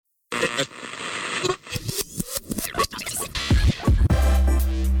Welcome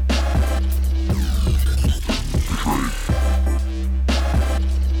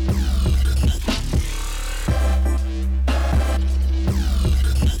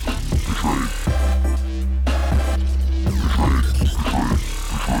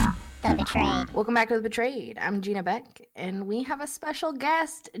back to The Betrayed. I'm Gina Beck, and we have a special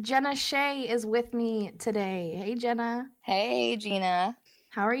guest. Jenna Shea is with me today. Hey, Jenna. Hey, Gina.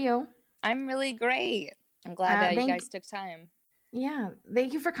 How are you? I'm really great. I'm glad that you guys took time. Yeah,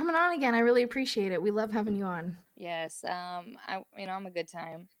 thank you for coming on again. I really appreciate it. We love having you on. Yes, I'm a good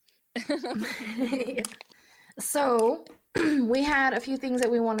time. So, we had a few things that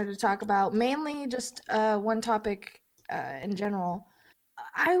we wanted to talk about, mainly just one topic in general.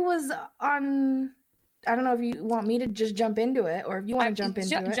 I don't know if you want me to just jump into it or if you want to jump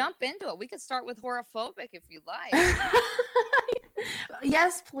into it. Jump into it. We could start with horophobic if you like.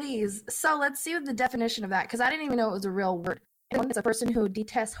 Yes, please. So let's see the definition of that, because I didn't even know it was a real word. It's a person who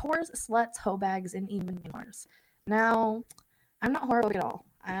detests whores, sluts, hoe bags, and even whores. Now, I'm not horophobic at all.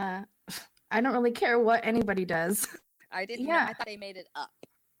 I don't really care what anybody does. I didn't know. I thought they made it up.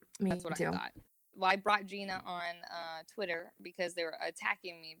 That's what I thought. Well, I brought Gina on Twitter because they were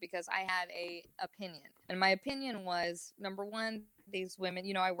attacking me because I had a opinion. And my opinion was, number one, these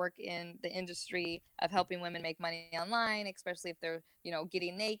women, I work in the industry of helping women make money online, especially if they're,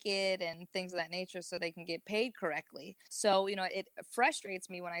 getting naked and things of that nature so they can get paid correctly. So, it frustrates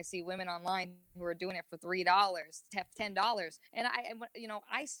me when I see women online who are doing it for $3, $10. And I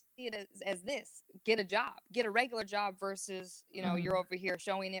see it as this: get a job, get a regular job versus, you're over here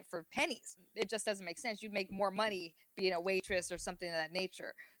showing it for pennies. It just doesn't make sense. You'd make more money being a waitress or something of that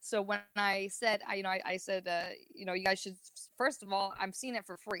nature. So when I said, I said, you guys should, first of all, I'm seeing it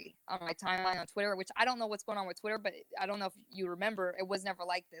for free on my timeline on Twitter, which I don't know what's going on with Twitter, but I don't know if you remember, it was never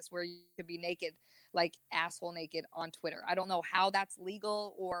like this where you could be naked, like asshole naked on Twitter. I don't know how that's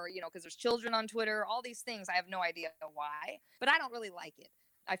legal or, because there's children on Twitter, all these things. I have no idea why, but I don't really like it.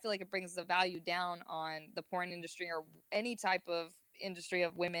 I feel like it brings the value down on the porn industry or any type of industry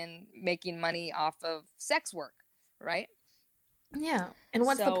of women making money off of sex work, right? Yeah. And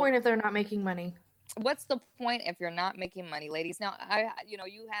what's the point if they're not making money? What's the point if you're not making money, ladies? Now,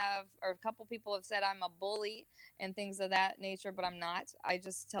 you have, or a couple people have said I'm a bully and things of that nature, but I'm not. I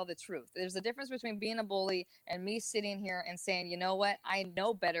just tell the truth. There's a difference between being a bully and me sitting here and saying, you know what, I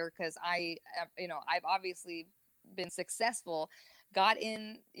know better because I've obviously been successful, got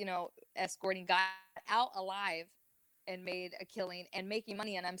in, escorting, got out alive and made a killing and making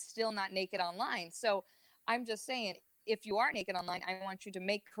money, and I'm still not naked online. So I'm just saying, if you are naked online, I want you to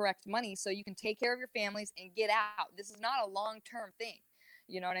make correct money so you can take care of your families and get out. This is not a long-term thing.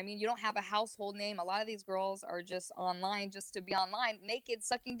 You know what I mean? You don't have a household name. A lot of these girls are just online just to be online, naked,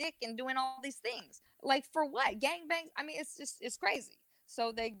 sucking dick, and doing all these things. Like, for what? Gangbangs? I mean, it's crazy.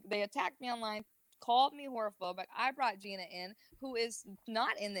 So they attacked me online, called me horophobic. I brought Gina in, who is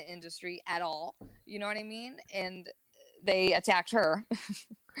not in the industry at all. You know what I mean? And they attacked her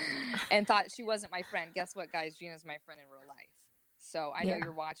and thought she wasn't my friend. Guess what, guys? Gina's my friend in real life. So I know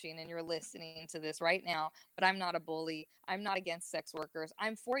you're watching and you're listening to this right now, but I'm not a bully. I'm not against sex workers.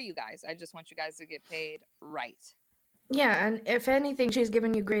 I'm for you guys. I just want you guys to get paid right. Yeah, and if anything, she's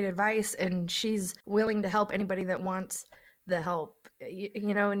giving you great advice, and she's willing to help anybody that wants the help.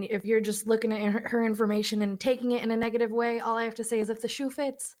 And if you're just looking at her information and taking it in a negative way, all I have to say is, if the shoe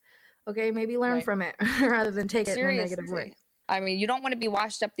fits, okay, maybe learn from it rather than take it in a negative way. I mean, you don't want to be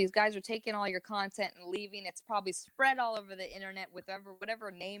washed up. These guys are taking all your content and leaving. It's probably spread all over the internet with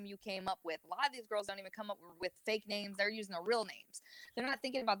whatever name you came up with. A lot of these girls don't even come up with fake names. They're using their real names. They're not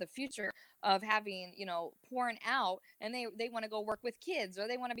thinking about the future of having, porn out, and they want to go work with kids, or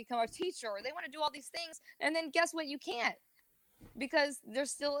they want to become a teacher, or they want to do all these things. And then guess what? You can't, because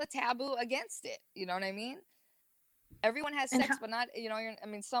there's still a taboo against it. You know what I mean? Everyone has sex, but not,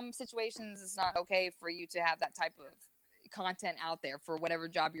 some situations it's not okay for you to have that type of content out there for whatever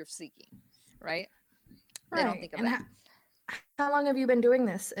job you're seeking, right? They don't think of that. How long have you been doing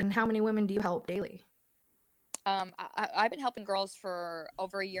this, and how many women do you help daily? I've been helping girls for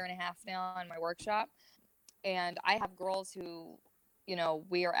over 1.5 years now in my workshop, and I have girls who,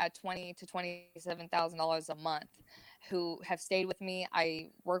 we are at $20,000 to $27,000 a month, who have stayed with me.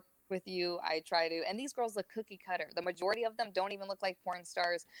 I work with you. I try to, and these girls look cookie cutter. The majority of them don't even look like porn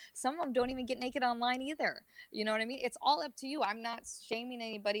stars. Some of them don't even get naked online either. You know what I mean? It's all up to you. I'm not shaming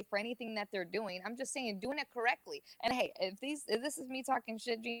anybody for anything that they're doing. I'm just saying, doing it correctly. And hey, if this is me talking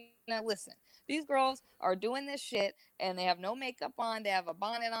shit, Gina, listen, these girls are doing this shit and they have no makeup on. They have a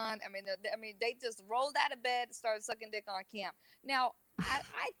bonnet on. They just rolled out of bed and started sucking dick on camp. Now, I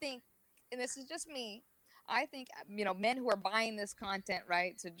think and this is just me, I think, men who are buying this content,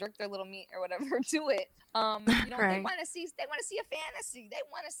 right, to jerk their little meat or whatever to it, Right. they want to see a fantasy. They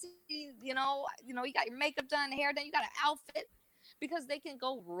want to see, you got your makeup done, hair done, you got an outfit, because they can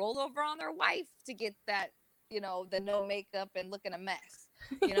go roll over on their wife to get that, the no makeup and looking a mess,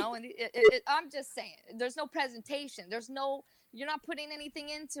 and I'm just saying, there's no presentation. You're not putting anything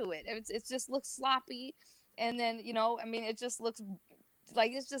into it. It just looks sloppy. And then, it just looks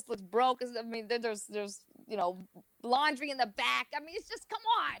broke. I mean, there's laundry in the back. I mean, it's just, come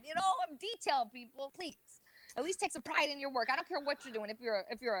on, detail, people, please. At least take some pride in your work. I don't care what you're doing. If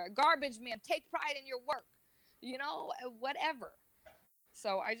you're a garbage man, take pride in your work. Whatever.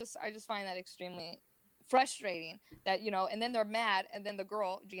 So I just find that extremely frustrating that, and then they're mad, and then the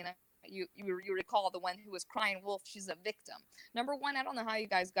girl, Gina, you recall the one who was crying wolf, she's a victim. Number one, I don't know how you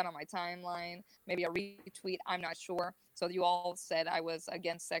guys got on my timeline, maybe a retweet, I'm not sure. So you all said I was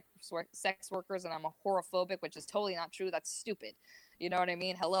against sex workers and I'm a horophobic, which is totally not true. That's stupid. You know what I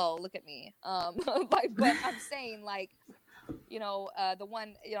mean? Hello, look at me. But I'm saying, like, the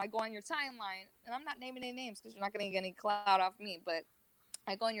one, I go on your timeline, and I'm not naming any names because you're not going to get any clout off me, but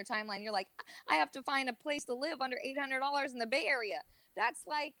I go on your timeline, you're like, I have to find a place to live under $800 in the Bay Area. That's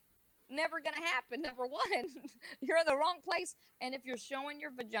like never going to happen. Number one, you're in the wrong place. And if you're showing your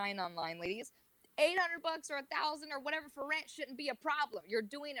vagina online, ladies, $800 or $1,000 or whatever for rent shouldn't be a problem. You're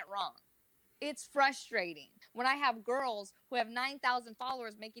doing it wrong. It's frustrating when I have girls who have 9,000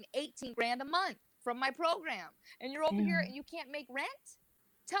 followers making 18 grand a month from my program, and you're over here and you can't make rent.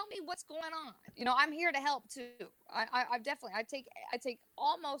 Tell me what's going on. I'm here to help too. I definitely, I take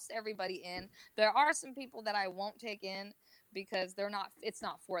almost everybody in. There are some people that I won't take in because it's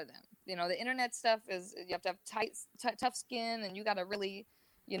not for them. The internet stuff is, you have to have tough skin, and you got to really,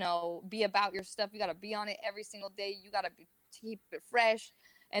 be about your stuff. You got to be on it every single day. You got to keep it fresh.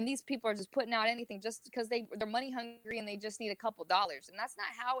 And these people are just putting out anything just because they're money hungry and they just need a couple dollars. And that's not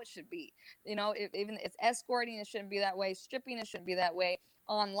how it should be. Even it's escorting, it shouldn't be that way. Stripping, it shouldn't be that way.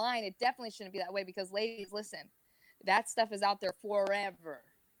 Online, it definitely shouldn't be that way, because, ladies, listen, that stuff is out there forever.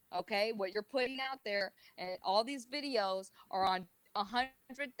 Okay? What you're putting out there, and all these videos are on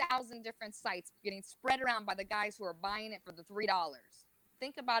 100,000 different sites getting spread around by the guys who are buying it for the $3.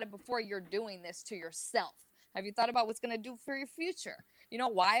 Think about it before you're doing this to yourself. Have you thought about what's going to do for your future?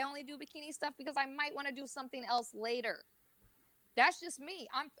 Why I only do bikini stuff? Because I might want to do something else later. That's just me.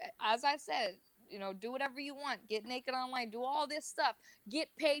 As I said, do whatever you want. Get naked online. Do all this stuff. Get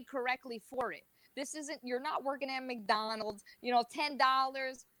paid correctly for it. You're not working at McDonald's,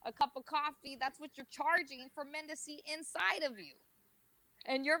 $10, a cup of coffee. That's what you're charging for men to see inside of you.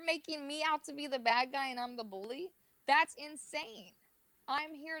 And you're making me out to be the bad guy and I'm the bully? That's insane.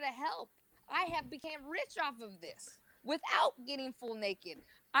 I'm here to help. I have became rich off of this without getting full naked.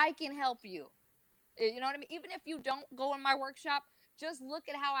 I can help you. You know what I mean? Even if you don't go in my workshop, just look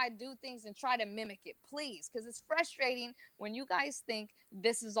at how I do things and try to mimic it, please. Because it's frustrating when you guys think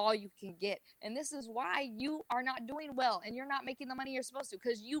this is all you can get. And this is why you are not doing well and you're not making the money you're supposed to,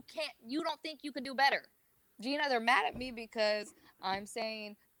 because you don't think you can do better. Gina, they're mad at me because I'm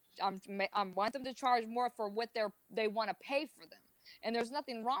saying I want them to charge more for what they want to pay for them. And there's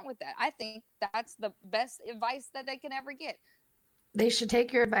nothing wrong with that. I think that's the best advice that they can ever get. They should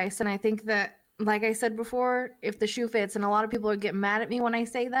take your advice. And I think that, like I said before, if the shoe fits, and a lot of people get mad at me when I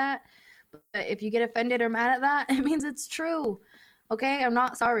say that, but if you get offended or mad at that, it means it's true. Okay? I'm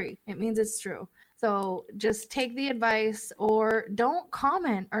not sorry. It means it's true. So just take the advice, or don't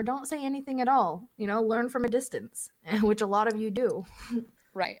comment, or don't say anything at all. Learn from a distance, which a lot of you do.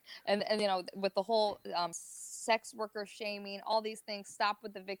 Right. And with the whole sex worker shaming, all these things, stop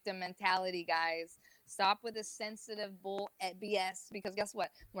with the victim mentality, guys. Stop with the sensitive bull at BS, because guess what?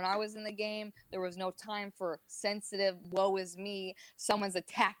 When I was in the game, there was no time for sensitive, woe is me, someone's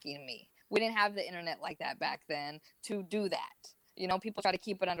attacking me. We didn't have the internet like that back then to do that. People try to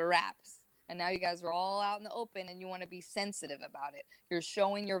keep it under wraps. And now you guys are all out in the open and you want to be sensitive about it. You're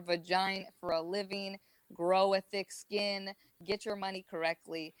showing your vagina for a living. Grow a thick skin. Get your money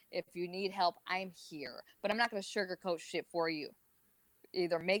correctly. If you need help, I'm here. But I'm not going to sugarcoat shit for you.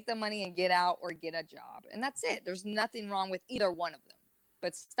 Either make the money and get out, or get a job. And that's it. There's nothing wrong with either one of them.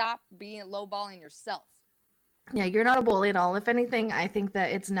 But stop being lowballing yourself. Yeah, you're not a bully at all. If anything, I think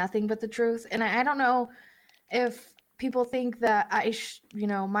that it's nothing but the truth. And I don't know if people think that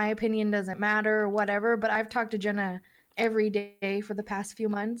my opinion doesn't matter or whatever, but I've talked to Jenna every day for the past few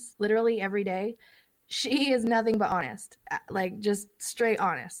months, literally every day. She is nothing but honest, like just straight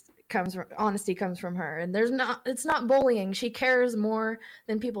honest. Honesty comes from her, and it's not bullying. She cares more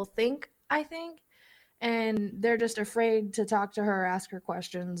than people think, I think. and they're just afraid to talk to her, ask her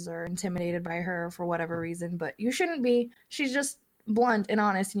questions, or intimidated by her for whatever reason. But you shouldn't be. She's just blunt and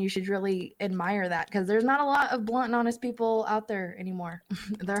honest, and you should really admire that, because there's not a lot of blunt and honest people out there anymore.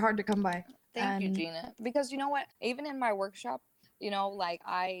 They're hard to come by. Thank you, Gina. Because you know what? Even in my workshop, like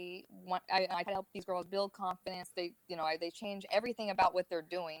I try to help these girls build confidence. They change everything about what they're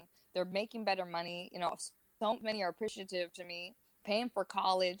doing. They're making better money. So many are appreciative to me, paying for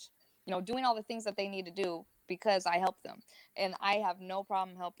college, doing all the things that they need to do because I help them. And I have no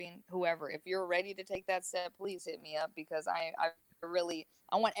problem helping whoever. If you're ready to take that step, please hit me up, because I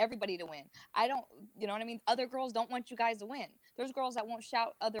want everybody to win. I don't, you know what I mean? Other girls don't want you guys to win. There's girls that won't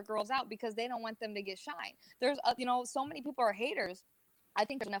shout other girls out because they don't want them to get shine. There's, so many people are haters. I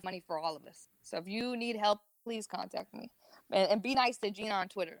think there's enough money for all of us. So if you need help, please contact me. And be nice to Gina on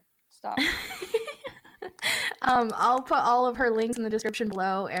Twitter. Stop. I'll put all of her links in the description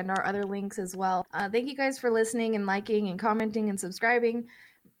below, and our other links as well. Thank you guys for listening and liking and commenting and subscribing.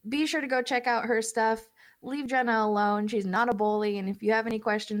 Be sure to go check out her stuff. Leave Jenna alone. She's not a bully. And if you have any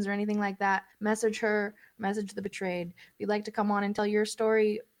questions or anything like that, message her, message the betrayed. If you'd like to come on and tell your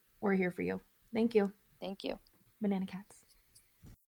story, we're here for you. Thank you. Thank you. Banana Cats.